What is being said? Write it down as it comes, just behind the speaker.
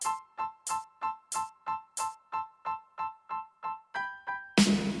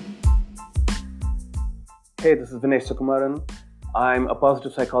Hey, this is Vinesh Sukumaran. I'm a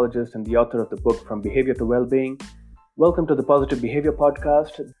positive psychologist and the author of the book From Behavior to Wellbeing. Welcome to the Positive Behavior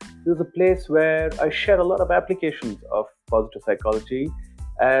Podcast. This is a place where I share a lot of applications of positive psychology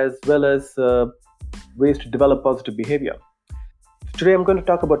as well as ways to develop positive behavior. Today, I'm going to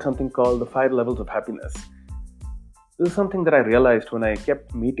talk about something called the 5 levels of happiness. This is something that I realized when I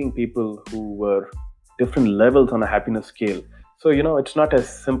kept meeting people who were different levels on a happiness scale. So, it's not as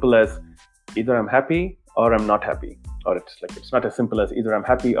simple as either I'm happy or I'm not happy, or it's not as simple as either I'm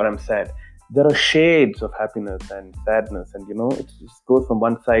happy or I'm sad. There are shades of happiness and sadness, and it just goes from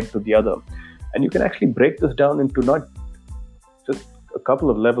one side to the other. And you can actually break this down into not just a couple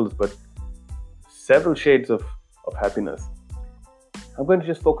of levels, but several shades of happiness. I'm going to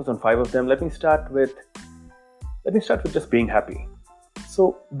just focus on 5 of them. Let me start with just being happy.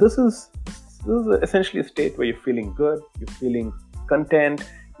 So this is essentially a state where you're feeling good, you're feeling content,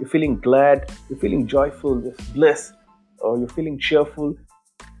 you're feeling glad, you're feeling joyful, there's bliss, or you're feeling cheerful,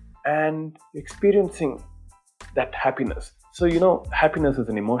 and you're experiencing that happiness. So, happiness is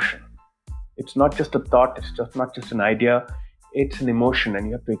an emotion. It's not just a thought, it's just not just an idea, it's an emotion, and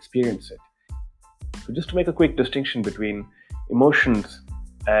you have to experience it. So just to make a quick distinction between emotions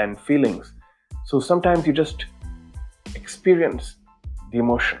and feelings. So sometimes you just experience the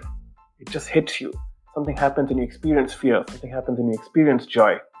emotion. It just hits you. Something happens and you experience fear. Something happens and you experience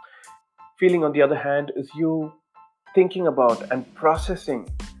joy. Feeling, on the other hand, is you thinking about and processing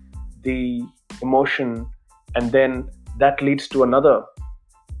the emotion, and then that leads to another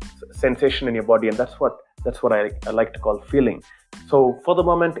sensation in your body, and that's what I like to call feeling. So for the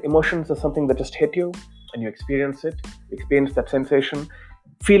moment, emotions are something that just hit you and you experience it, you experience that sensation.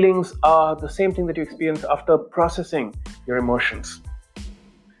 Feelings are the same thing that you experience after processing your emotions.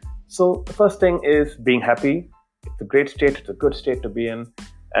 So the first thing is being happy. It's a great state, it's a good state to be in,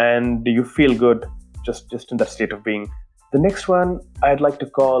 and you feel good just in that state of being. The next one I'd like to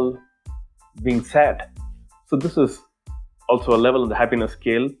call being sad. So this is also a level of the happiness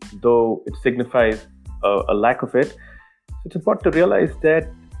scale, though it signifies a lack of it. So it's important to realize that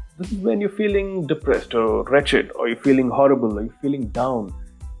this is when you're feeling depressed or wretched, or you're feeling horrible, or you're feeling down,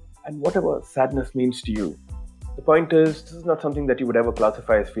 and whatever sadness means to you. The point is, this is not something that you would ever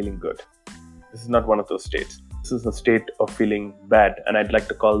classify as feeling good. This is not one of those states. This is a state of feeling bad, and I'd like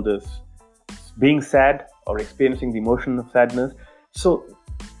to call this being sad or experiencing the emotion of sadness. So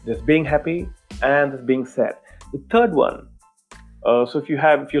there's being happy and there's being sad. The third one, so if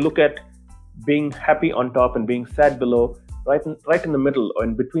you look at being happy on top and being sad below, right in the middle or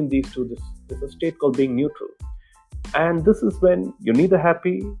in between these two, there's a state called being neutral. And this is when you're neither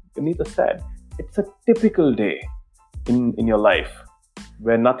happy, you're neither sad. It's a typical day in your life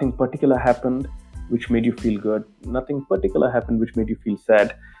where nothing particular happened which made you feel good, nothing particular happened which made you feel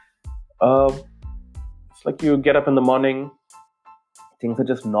sad. It's like you get up in the morning, things are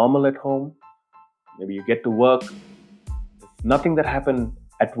just normal at home. Maybe you get to work, there's nothing that happened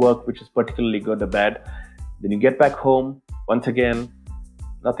at work which is particularly good or bad. Then you get back home, once again,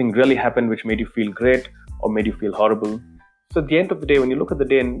 nothing really happened which made you feel great or made you feel horrible. So at the end of the day, when you look at the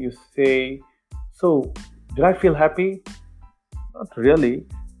day and you say, so did I feel happy? Not really.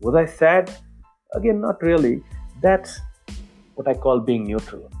 Was I sad? Again, not really. That's what I call being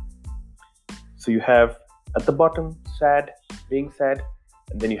neutral. So you have at the bottom sad, being sad,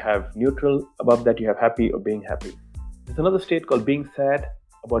 and then you have neutral. Above that you have happy or being happy. There's another state called being sad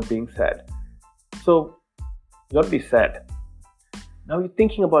about being sad. So you ought to be sad. Now you're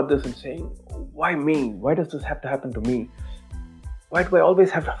thinking about this and saying, why me? Why does this have to happen to me? Why do I always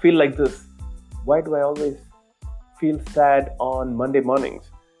have to feel like this? Why do I always feel sad on Monday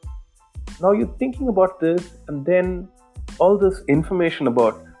mornings? Now you're thinking about this, and then all this information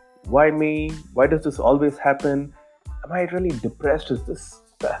about why me? Why does this always happen? Am I really depressed? Is this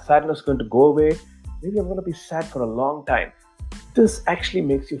sadness going to go away? Maybe I'm going to be sad for a long time. This actually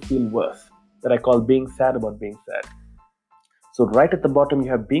makes you feel worse. That I call being sad about being sad. So right at the bottom, you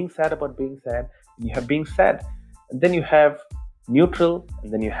have being sad about being sad, and you have being sad. And then you have neutral,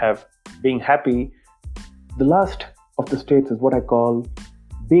 and then you have being happy. The last of the states is what I call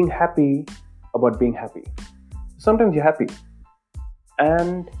being happy about being happy. Sometimes you're happy,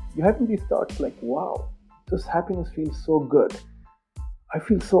 and you're having these thoughts like, wow, this happiness feels so good. I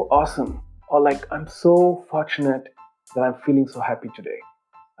feel so awesome. Or like, I'm so fortunate that I'm feeling so happy today.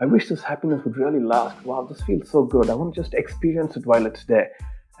 I wish this happiness would really last. Wow, this feels so good. I want to just experience it while it's there.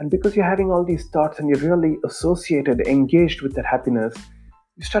 And because you're having all these thoughts and you're really associated, engaged with that happiness,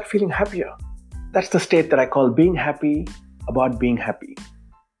 you start feeling happier. That's the state that I call being happy about being happy.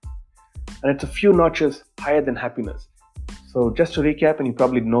 And it's a few notches higher than happiness. So just to recap, and you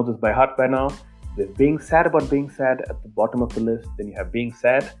probably know this by heart by now, There's being sad about being sad at the bottom of the list. Then you have being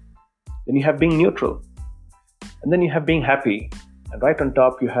sad. Then you have being neutral. And then you have being happy. And right on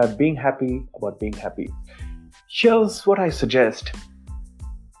top, you have being happy about being happy. Here's what I suggest.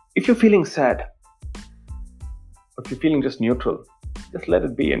 If you're feeling sad, or if you're feeling just neutral, just let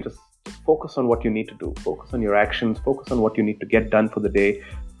it be and just focus on what you need to do. Focus on your actions. Focus on what you need to get done for the day.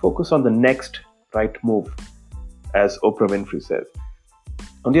 Focus on the next right move, as Oprah Winfrey says.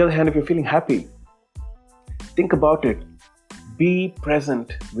 On the other hand, if you're feeling happy, think about it. Be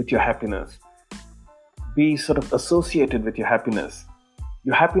present with your happiness. Be sort of associated with your happiness.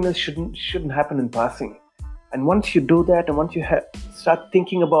 Your happiness shouldn't happen in passing. And once you do that, and once you start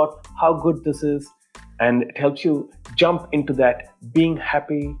thinking about how good this is, and it helps you jump into that being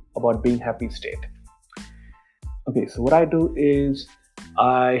happy about being happy state. Okay, so what I do is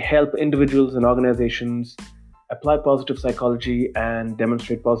I help individuals and organizations apply positive psychology and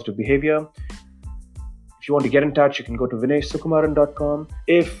demonstrate positive behavior. If you want to get in touch, you can go to vinaysukumaran.com.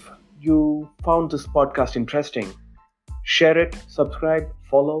 If you found this podcast interesting, share it, subscribe,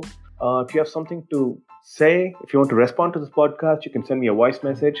 follow. If you have something to say, if you want to respond to this podcast, you can send me a voice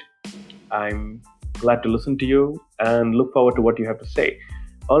message. I'm glad to listen to you and look forward to what you have to say.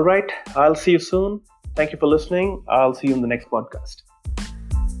 All right, I'll see you soon. Thank you for listening. I'll see you in the next podcast.